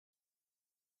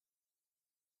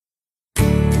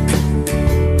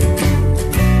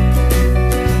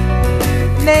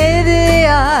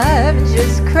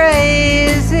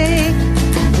crazy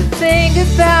to think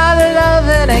about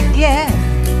loving again.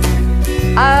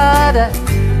 I ought to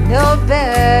know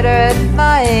better at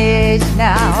my age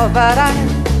now, but I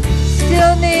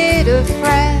still need a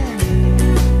friend.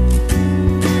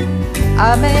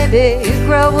 I may be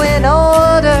growing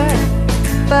older,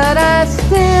 but I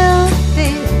still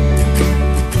feel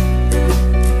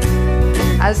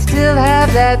I still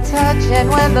have that touch, and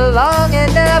when the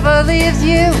longing never leaves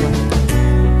you,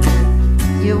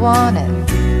 you want it,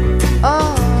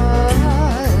 oh,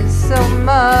 so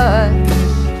much.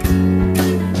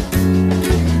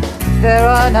 There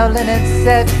are no limits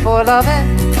set for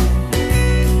loving,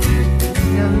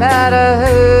 no matter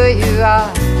who you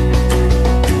are.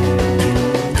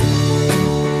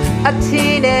 A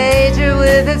teenager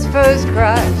with his first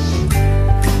crush,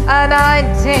 a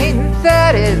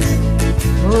 1930's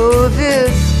movie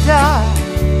star.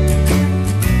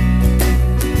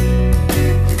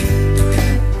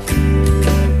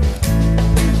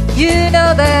 You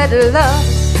know that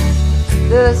love's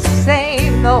the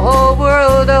same the whole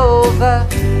world over.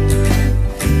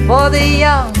 For the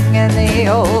young and the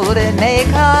old, it may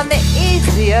come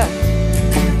easier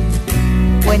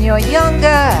when you're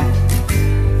younger,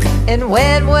 and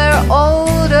when we're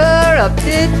older, a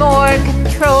bit more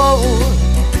control.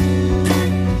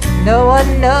 No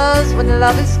one knows when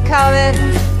love is coming,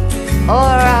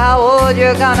 or how old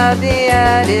you're gonna be,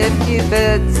 and if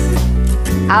Cupid's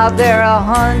out there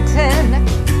a-hunting,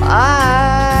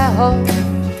 I hope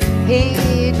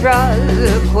he draws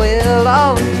a quill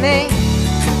on me.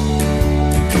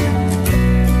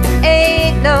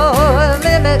 Ain't no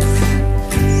limits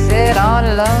set on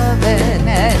loving,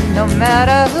 and no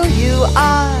matter who you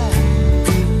are.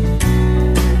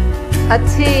 A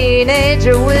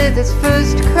teenager with his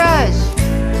first crush,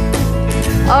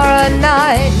 or a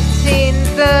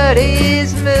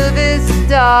 1930's movie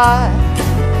star.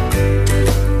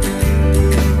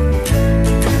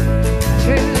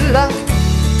 True love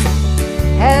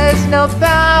has no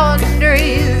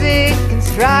boundaries, it can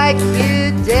strike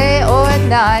you day or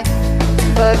night.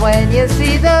 But when you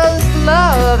see those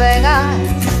loving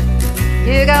eyes,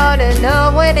 you're gonna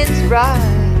know when it's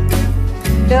right.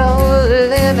 No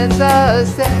limits are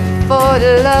set for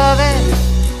loving,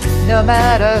 no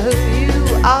matter who you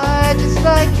are, just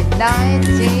like a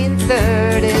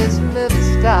 1930's movie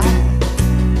star.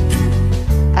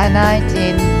 A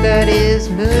 1930's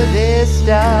movie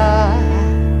star.